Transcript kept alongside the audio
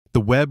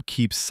The web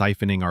keeps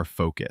siphoning our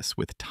focus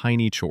with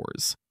tiny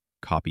chores.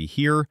 Copy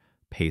here,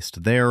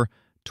 paste there,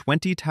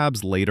 20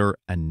 tabs later,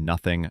 and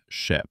nothing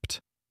shipped.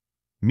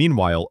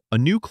 Meanwhile, a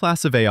new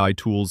class of AI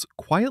tools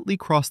quietly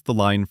crossed the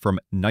line from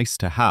nice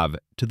to have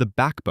to the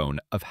backbone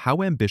of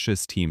how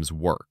ambitious teams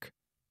work.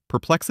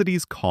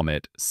 Perplexity's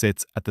Comet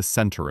sits at the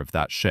center of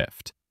that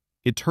shift.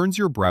 It turns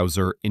your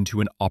browser into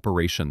an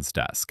operations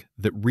desk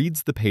that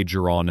reads the page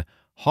you're on,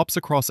 hops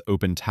across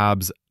open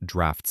tabs,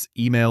 drafts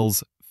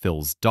emails,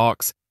 fills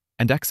docs,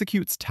 and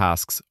executes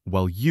tasks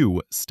while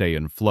you stay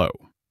in flow.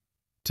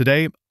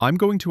 Today, I'm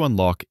going to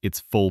unlock its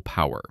full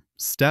power,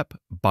 step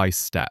by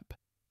step.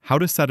 How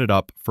to set it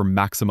up for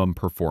maximum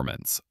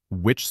performance,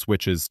 which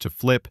switches to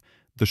flip,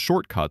 the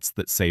shortcuts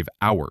that save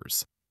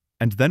hours.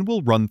 And then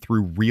we'll run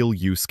through real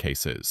use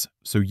cases,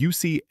 so you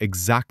see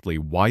exactly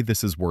why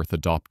this is worth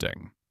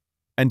adopting.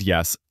 And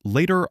yes,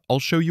 later I'll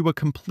show you a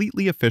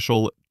completely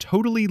official,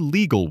 totally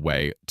legal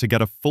way to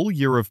get a full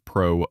year of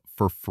Pro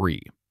for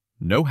free.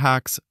 No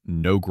hacks,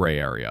 no gray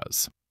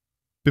areas.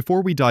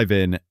 Before we dive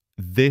in,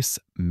 this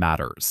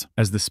matters.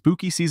 As the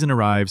spooky season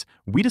arrives,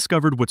 we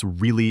discovered what's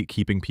really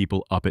keeping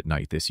people up at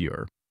night this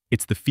year.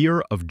 It's the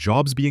fear of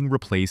jobs being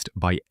replaced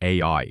by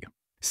AI.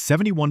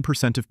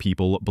 71% of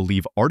people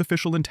believe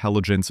artificial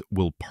intelligence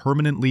will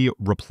permanently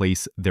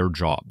replace their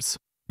jobs.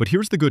 But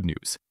here's the good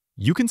news.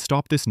 You can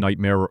stop this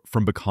nightmare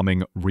from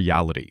becoming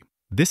reality.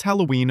 This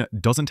Halloween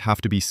doesn't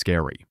have to be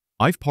scary.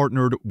 I've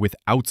partnered with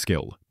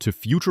Outskill to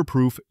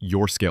future-proof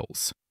your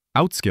skills.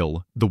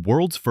 Outskill, the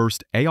world's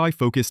first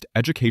AI-focused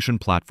education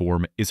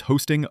platform, is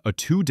hosting a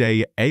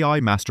 2-day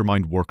AI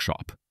Mastermind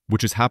workshop,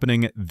 which is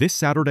happening this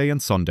Saturday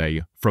and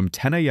Sunday from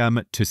 10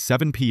 a.m. to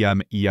 7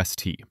 p.m.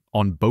 EST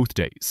on both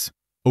days.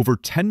 Over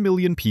 10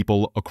 million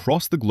people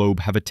across the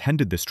globe have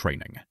attended this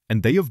training,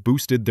 and they have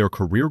boosted their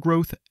career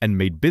growth and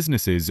made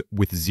businesses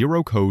with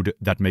zero code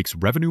that makes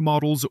revenue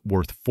models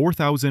worth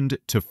 $4,000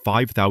 to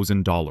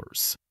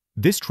 $5,000.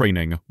 This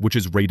training, which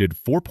is rated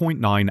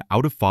 4.9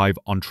 out of 5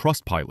 on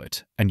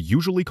Trustpilot and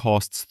usually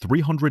costs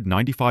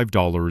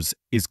 $395,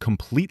 is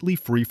completely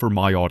free for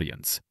my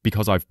audience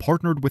because I've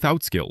partnered with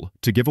Outskill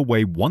to give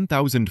away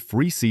 1,000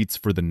 free seats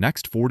for the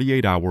next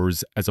 48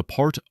 hours as a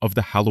part of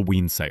the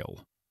Halloween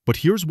sale. But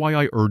here's why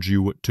I urge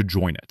you to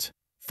join it.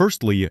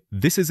 Firstly,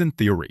 this isn't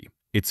theory.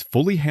 It's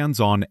fully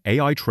hands-on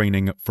AI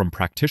training from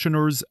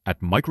practitioners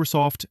at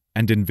Microsoft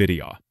and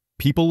NVIDIA,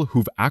 people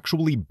who've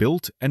actually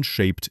built and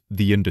shaped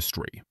the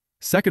industry.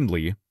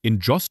 Secondly, in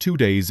just 2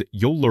 days,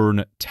 you'll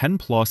learn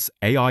 10+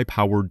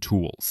 AI-powered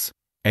tools.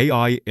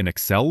 AI in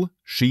Excel,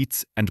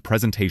 Sheets, and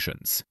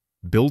presentations,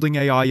 building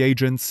AI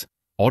agents,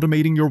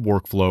 automating your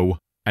workflow,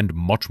 and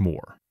much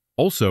more.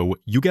 Also,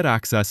 you get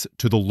access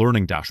to the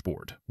Learning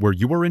Dashboard, where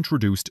you are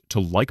introduced to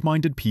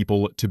like-minded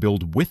people to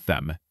build with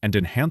them and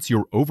enhance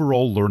your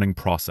overall learning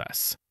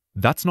process.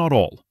 That's not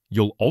all.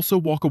 You'll also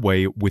walk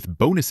away with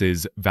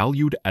bonuses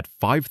valued at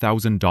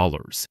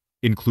 $5,000,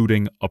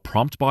 including a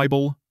prompt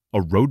Bible, a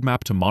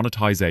roadmap to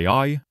monetize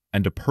AI,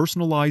 and a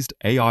personalized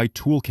AI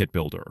toolkit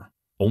builder,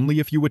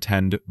 only if you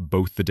attend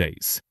both the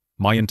days.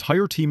 My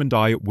entire team and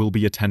I will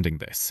be attending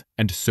this,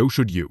 and so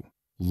should you.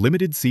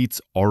 Limited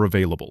seats are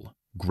available.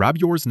 Grab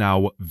yours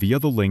now via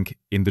the link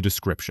in the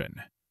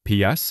description.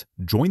 P.S.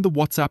 Join the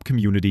WhatsApp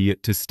community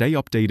to stay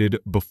updated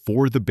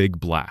before the big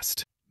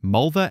blast.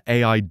 Malva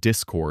AI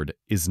Discord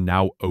is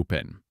now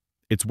open.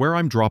 It's where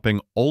I'm dropping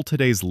all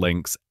today's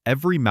links,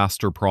 every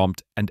master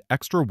prompt, and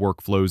extra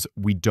workflows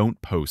we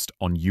don't post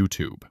on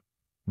YouTube.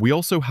 We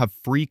also have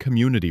free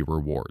community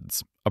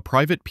rewards, a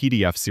private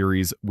PDF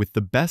series with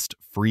the best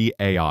free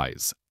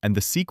AIs, and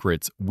the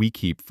secrets we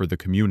keep for the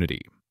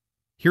community.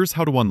 Here's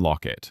how to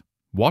unlock it.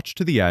 Watch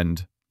to the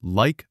end,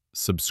 like,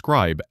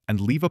 subscribe, and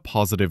leave a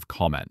positive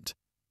comment.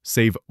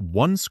 Save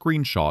one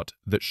screenshot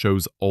that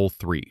shows all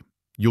 3.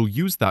 You'll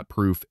use that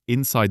proof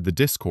inside the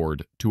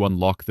Discord to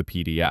unlock the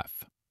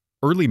PDF.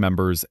 Early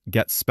members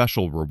get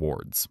special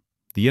rewards.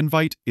 The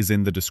invite is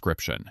in the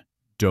description.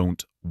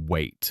 Don't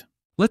wait.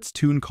 Let's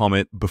tune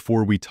Comet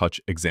before we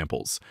touch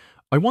examples.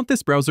 I want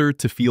this browser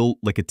to feel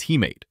like a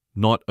teammate,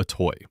 not a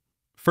toy.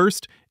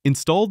 First,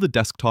 install the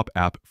desktop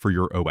app for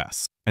your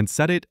OS and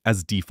set it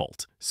as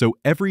default, so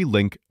every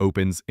link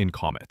opens in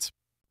Comet.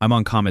 I'm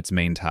on Comet's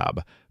main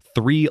tab.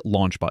 3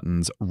 launch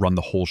buttons run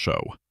the whole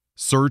show.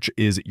 Search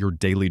is your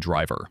daily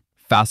driver.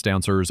 Fast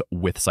answers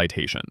with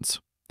citations.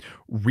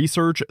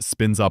 Research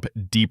spins up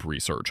deep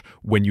research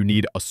when you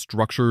need a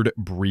structured,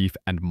 brief,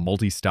 and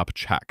multi-step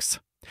checks.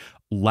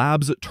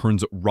 Labs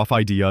turns rough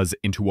ideas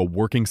into a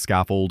working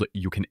scaffold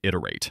you can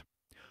iterate.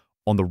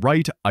 On the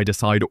right, I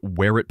decide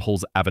where it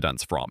pulls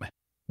evidence from.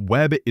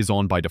 Web is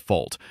on by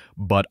default,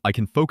 but I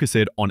can focus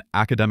it on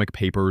academic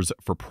papers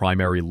for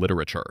primary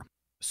literature.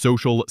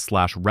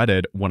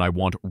 Social/Reddit when I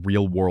want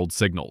real-world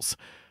signals.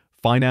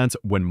 Finance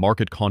when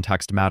market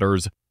context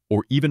matters,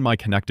 or even my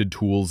connected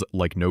tools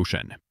like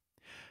Notion.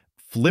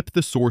 Flip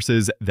the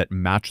sources that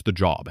match the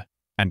job,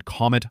 and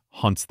Comet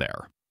hunts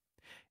there.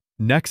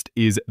 Next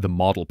is the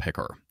model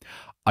picker.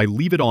 I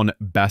leave it on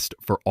best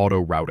for auto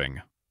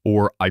routing,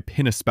 or I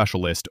pin a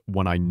specialist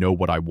when I know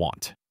what I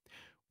want.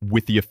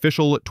 With the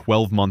official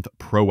 12-month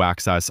Pro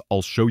access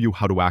I'll show you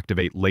how to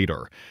activate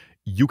later,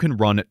 you can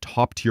run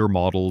top-tier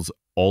models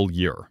all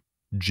year.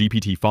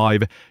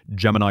 GPT-5,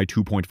 Gemini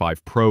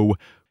 2.5 Pro,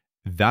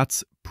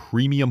 that's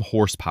premium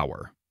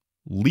horsepower,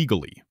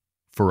 legally,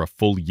 for a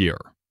full year.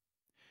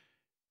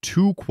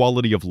 2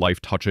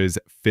 quality-of-life touches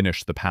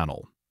finish the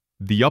panel.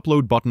 The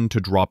upload button to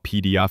drop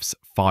PDFs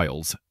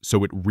files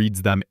so it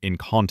reads them in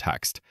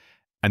context,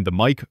 and the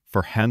mic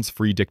for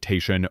hands-free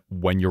dictation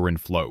when you're in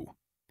flow.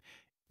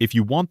 If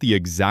you want the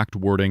exact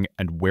wording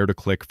and where to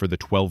click for the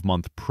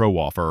 12-month Pro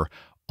offer,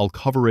 I'll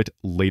cover it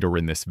later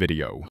in this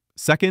video.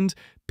 Second,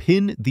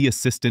 pin the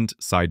Assistant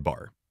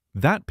sidebar.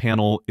 That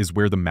panel is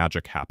where the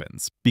magic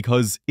happens,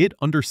 because it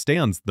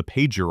understands the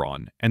page you're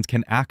on and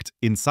can act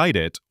inside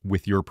it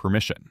with your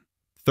permission.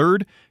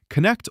 Third,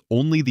 connect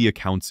only the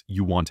accounts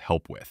you want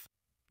help with.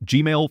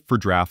 Gmail for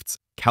drafts,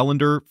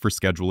 Calendar for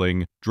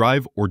scheduling,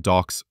 Drive or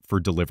Docs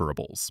for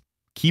deliverables.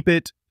 Keep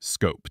it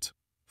scoped.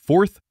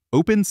 Fourth,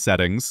 open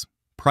Settings,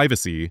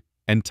 Privacy,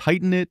 and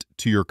tighten it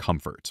to your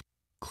comfort.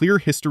 Clear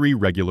history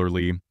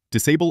regularly,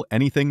 disable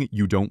anything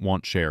you don't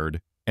want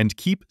shared, and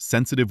keep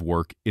sensitive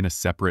work in a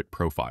separate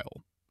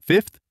profile.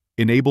 Fifth,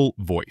 enable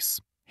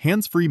voice.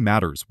 Hands-free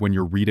matters when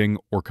you're reading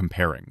or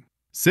comparing.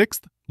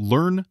 Sixth,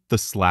 learn the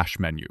slash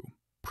menu.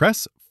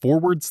 Press /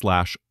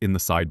 in the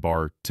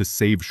sidebar to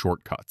save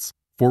shortcuts,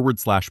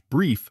 /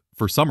 brief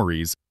for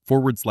summaries,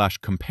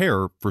 /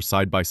 compare for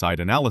side-by-side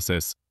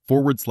analysis,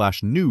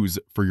 / news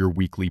for your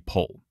weekly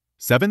poll.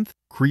 Seventh,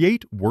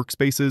 create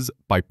workspaces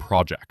by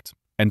project,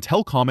 and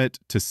tell Comet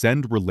to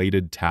send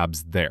related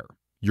tabs there.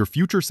 Your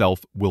future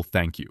self will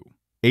thank you.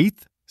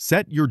 Eighth,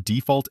 set your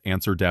default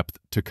answer depth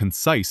to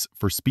concise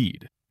for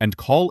speed, and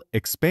call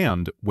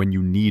expand when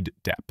you need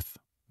depth.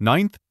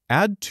 Ninth,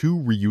 add 2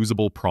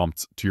 reusable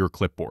prompts to your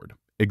clipboard,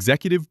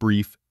 executive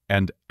brief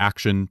and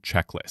action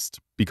checklist,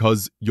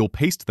 because you'll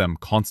paste them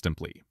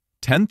constantly.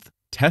 10th,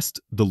 test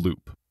the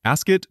loop.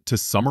 Ask it to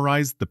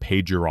summarize the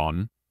page you're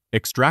on,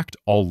 extract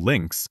all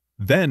links,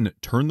 then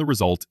turn the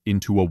result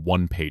into a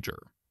one-pager.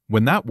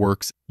 When that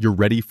works, you're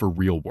ready for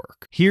real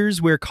work.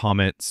 Here's where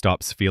Comet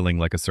stops feeling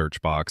like a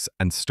search box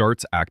and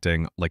starts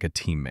acting like a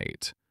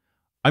teammate.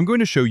 I'm going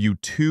to show you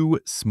 2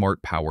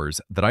 smart powers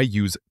that I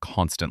use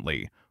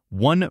constantly,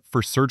 one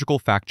for surgical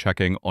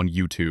fact-checking on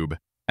YouTube,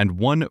 and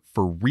one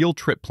for real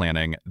trip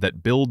planning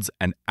that builds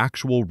an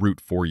actual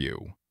route for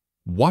you.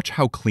 Watch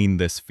how clean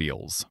this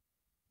feels.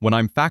 When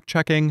I'm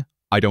fact-checking,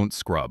 I don't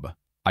scrub,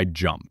 I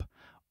jump.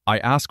 I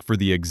ask for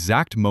the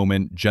exact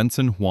moment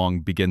Jensen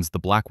Huang begins the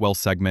Blackwell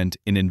segment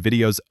in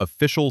NVIDIA's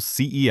official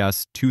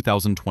CES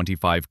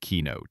 2025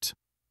 keynote.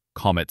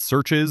 Comet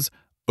searches,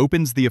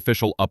 opens the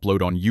official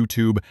upload on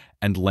YouTube,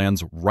 and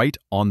lands right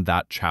on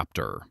that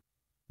chapter.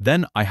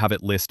 Then I have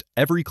it list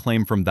every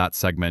claim from that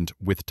segment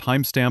with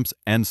timestamps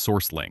and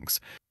source links.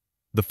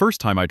 The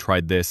first time I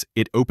tried this,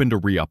 it opened a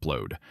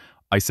re-upload.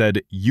 I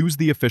said, use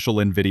the official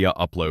NVIDIA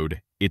upload,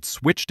 it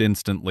switched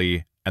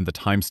instantly, and the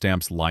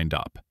timestamps lined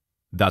up.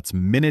 That's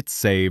minutes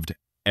saved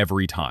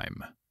every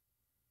time.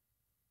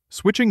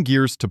 Switching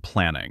gears to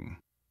planning.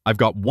 I've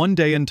got 1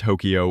 day in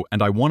Tokyo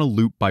and I want to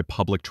loop by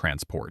public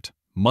transport.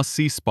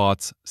 Must-see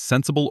spots,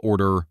 sensible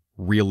order,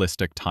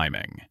 realistic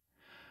timing.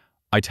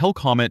 I tell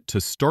Comet to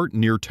start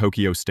near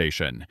Tokyo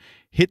Station,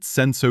 hit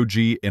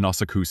Sensoji in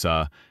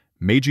Asakusa,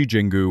 Meiji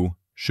Jingu,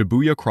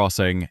 Shibuya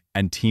Crossing,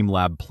 and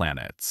TeamLab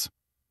Planets.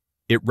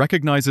 It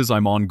recognizes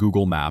I'm on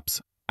Google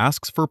Maps,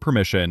 asks for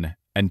permission,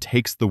 and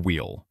takes the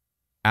wheel.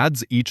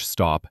 Adds each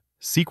stop,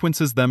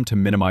 sequences them to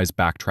minimize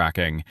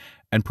backtracking,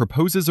 and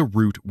proposes a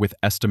route with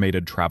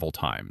estimated travel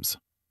times.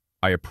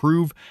 I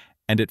approve,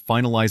 and it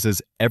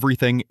finalizes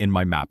everything in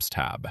my Maps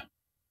tab.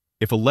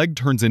 If a leg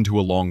turns into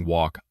a long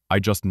walk, I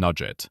just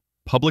nudge it.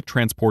 Public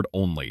transport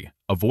only,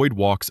 avoid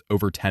walks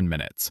over 10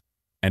 minutes,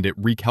 and it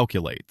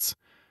recalculates.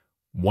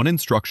 One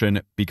instruction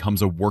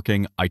becomes a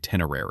working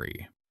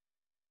itinerary.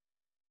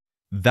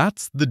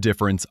 That's the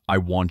difference I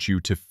want you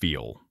to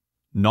feel.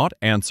 Not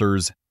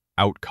answers,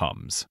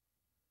 outcomes.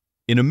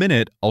 In a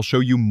minute, I'll show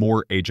you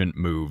more agent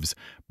moves,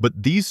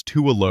 but these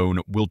 2 alone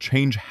will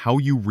change how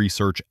you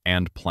research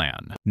and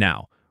plan.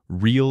 Now,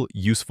 real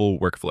useful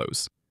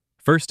workflows.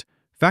 First,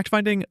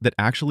 fact-finding that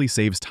actually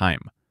saves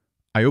time.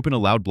 I open a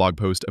loud blog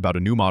post about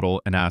a new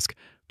model and ask,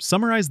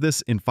 summarize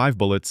this in 5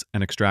 bullets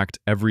and extract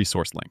every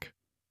source link.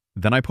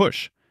 Then I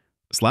push,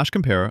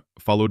 /compare,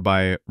 followed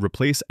by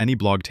replace any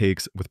blog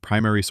takes with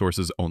primary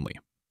sources only.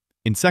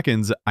 In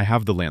seconds, I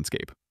have the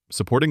landscape,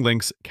 supporting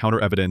links, counter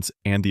evidence,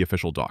 and the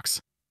official docs.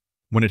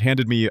 When it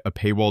handed me a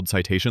paywalled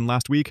citation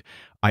last week,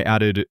 I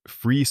added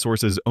free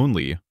sources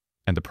only,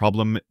 and the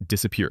problem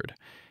disappeared.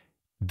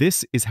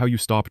 This is how you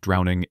stop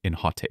drowning in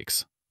hot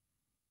takes.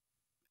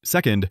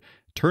 Second,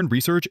 turn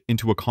research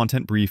into a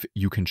content brief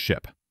you can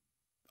ship.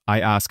 I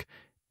ask,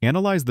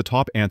 analyze the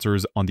top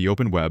answers on the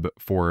open web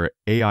for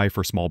AI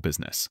for small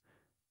business.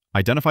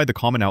 Identify the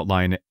common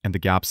outline and the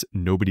gaps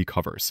nobody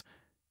covers.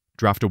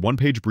 Draft a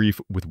 1-page brief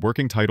with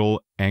working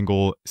title,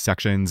 angle,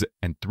 sections,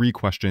 and 3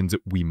 questions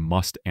we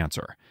must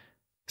answer.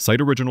 cite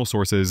original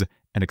sources,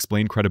 and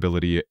explain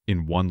credibility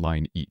in one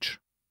line each.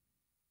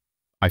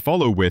 I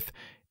follow with,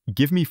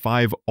 give me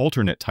 5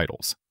 alternate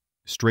titles: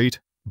 straight,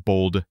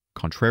 bold,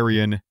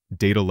 contrarian,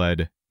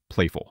 data-led,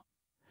 playful.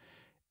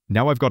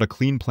 Now I've got a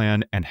clean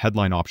plan and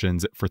headline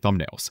options for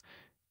thumbnails.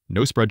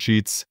 No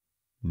spreadsheets,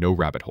 no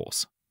rabbit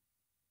holes.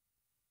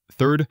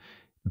 Third,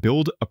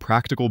 build a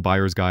practical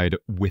buyer's guide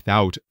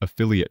without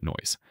affiliate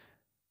noise.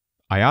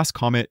 I ask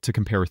Comet to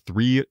compare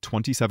 3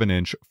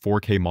 27-inch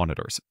 4K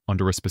monitors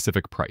under a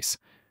specific price.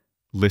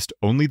 List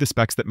only the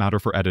specs that matter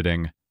for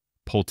editing,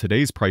 pull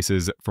today's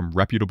prices from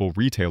reputable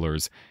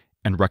retailers,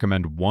 and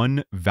recommend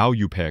 1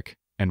 value pick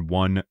and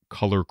 1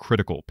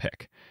 color-critical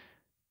pick.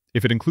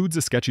 If it includes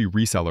a sketchy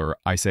reseller,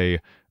 I say,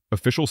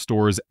 official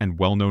stores and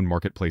well-known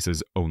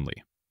marketplaces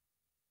only.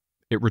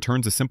 It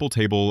returns a simple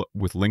table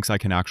with links I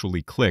can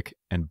actually click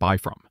and buy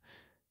from.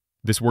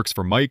 This works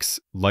for mics,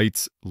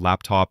 lights,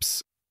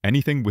 laptops,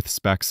 anything with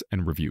specs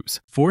and reviews.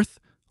 Fourth,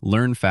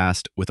 learn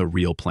fast with a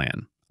real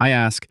plan. I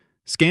ask,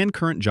 scan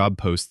current job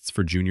posts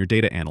for junior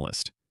data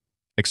analyst.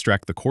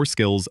 Extract the core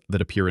skills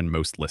that appear in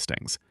most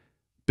listings.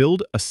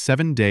 Build a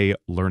 7-day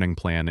learning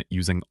plan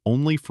using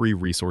only free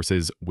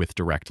resources with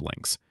direct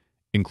links.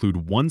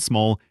 Include 1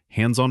 small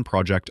hands-on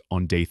project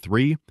on day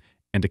 3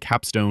 and a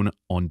capstone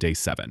on day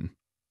 7.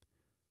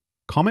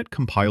 Comet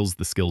compiles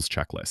the skills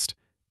checklist,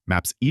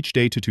 maps each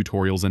day to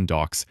tutorials and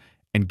docs,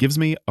 and gives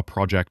me a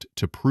project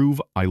to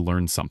prove I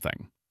learned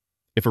something.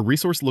 If a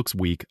resource looks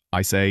weak,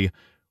 I say,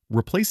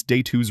 replace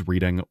day 2's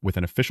reading with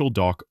an official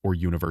doc or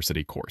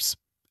university course,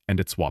 and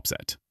it swaps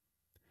it.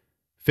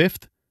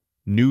 Fifth,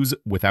 news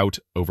without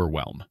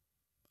overwhelm.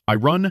 I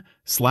run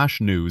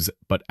 /news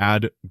but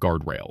add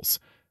guardrails.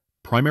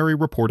 Primary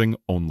reporting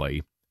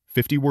only,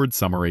 50-word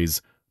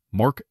summaries,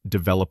 mark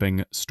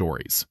developing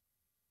stories.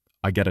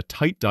 I get a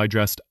tight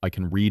digest I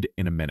can read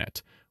in a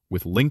minute,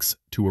 with links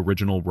to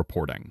original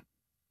reporting.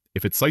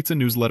 If it cites a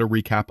newsletter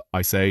recap,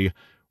 I say,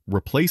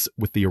 replace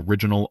with the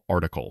original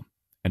article,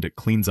 and it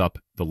cleans up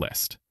the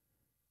list.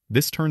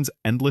 This turns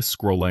endless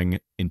scrolling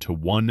into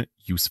 1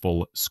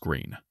 useful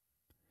screen.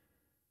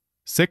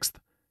 Sixth,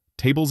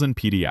 tables and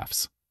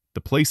PDFs,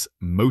 the place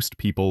most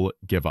people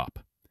give up.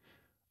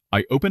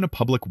 I open a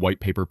public white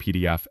paper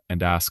PDF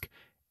and ask,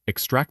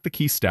 extract the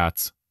key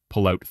stats,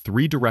 pull out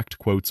 3 direct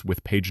quotes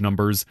with page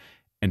numbers,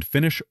 and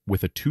finish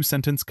with a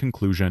 2-sentence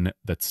conclusion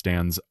that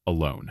stands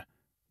alone.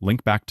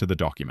 Link back to the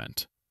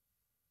document.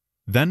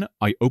 Then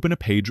I open a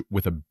page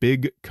with a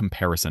big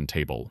comparison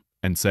table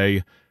and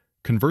say,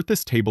 convert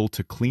this table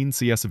to clean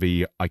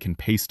CSV I can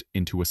paste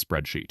into a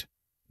spreadsheet.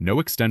 No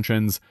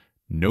extensions,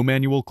 no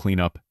manual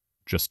cleanup,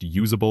 just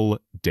usable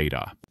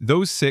data.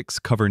 Those 6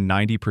 cover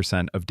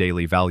 90% of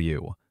daily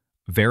value.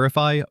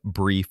 Verify,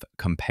 brief,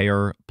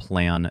 compare,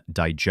 plan,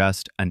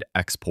 digest, and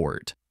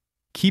export.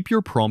 Keep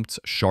your prompts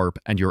sharp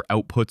and your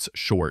outputs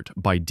short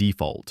by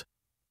default.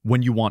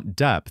 When you want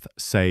depth,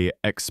 say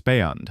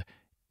expand.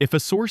 If a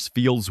source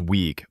feels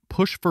weak,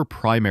 push for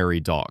primary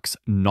docs,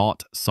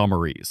 not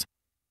summaries.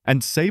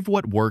 And save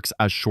what works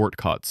as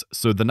shortcuts,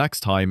 so the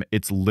next time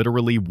it's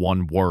literally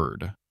 1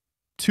 word.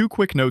 2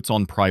 quick notes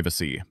on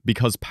privacy,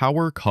 because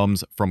power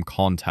comes from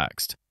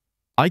context.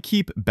 I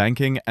keep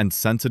banking and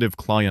sensitive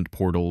client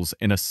portals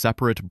in a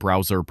separate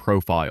browser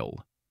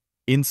profile.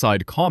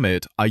 Inside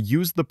Comet, I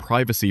use the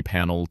privacy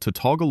panel to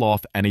toggle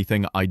off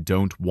anything I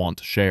don't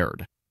want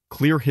shared,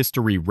 clear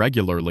history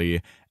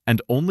regularly,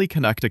 and only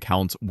connect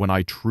accounts when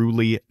I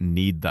truly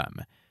need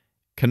them.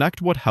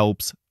 Connect what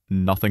helps,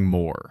 nothing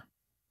more.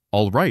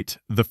 Alright,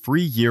 the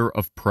free year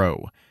of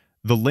Pro.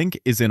 The link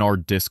is in our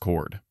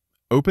Discord.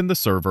 Open the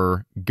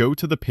server, go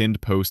to the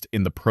pinned post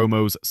in the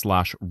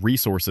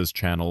promos/resources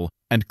channel,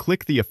 and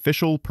click the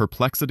official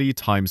Perplexity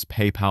times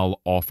PayPal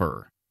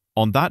offer.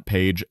 On that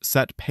page,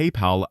 set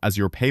PayPal as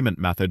your payment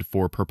method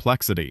for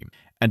Perplexity,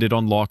 and it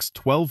unlocks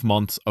 12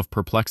 months of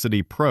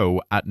Perplexity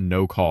Pro at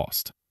no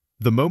cost.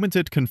 The moment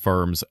it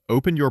confirms,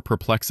 open your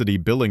Perplexity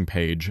billing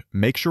page,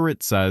 make sure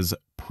it says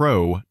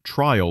Pro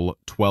Trial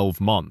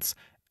 12 months,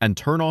 and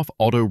turn off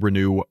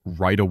auto-renew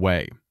right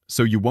away,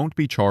 so you won't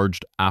be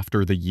charged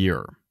after the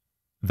year.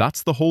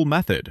 That's the whole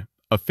method,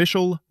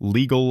 official,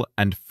 legal,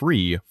 and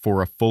free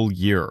for a full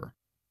year.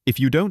 If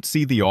you don't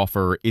see the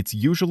offer, it's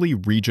usually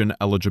region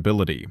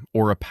eligibility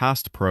or a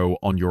past Pro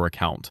on your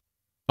account.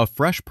 A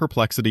fresh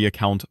Perplexity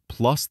account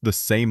plus the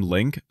same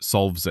link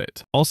solves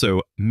it.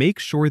 Also, make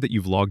sure that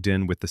you've logged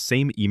in with the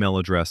same email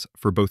address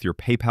for both your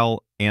PayPal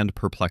and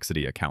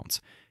Perplexity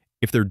accounts.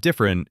 If they're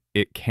different,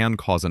 it can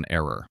cause an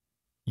error.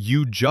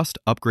 You just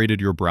upgraded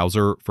your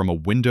browser from a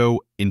window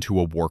into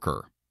a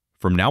worker.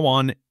 From now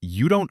on,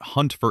 you don't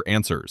hunt for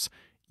answers,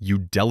 you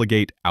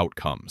delegate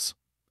outcomes.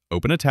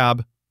 Open a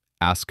tab,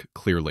 ask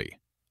clearly,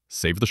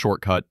 save the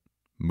shortcut,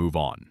 move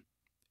on.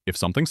 If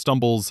something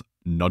stumbles,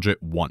 nudge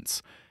it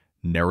once.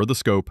 Narrow the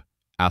scope,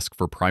 ask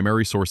for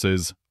primary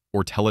sources,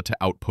 or tell it to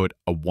output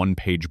a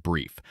 1-page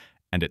brief,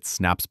 and it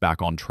snaps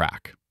back on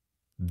track.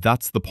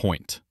 That's the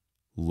point.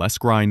 Less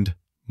grind,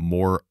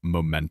 more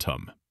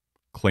momentum.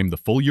 Claim the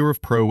full year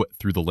of Pro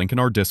through the link in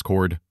our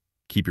Discord,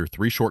 keep your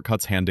 3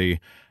 shortcuts handy,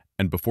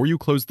 And before you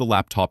close the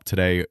laptop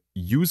today,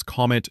 use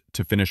Comet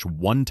to finish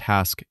one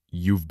task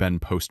you've been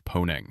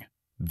postponing.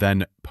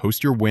 Then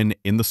post your win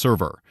in the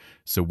server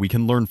so we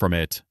can learn from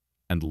it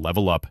and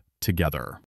level up together.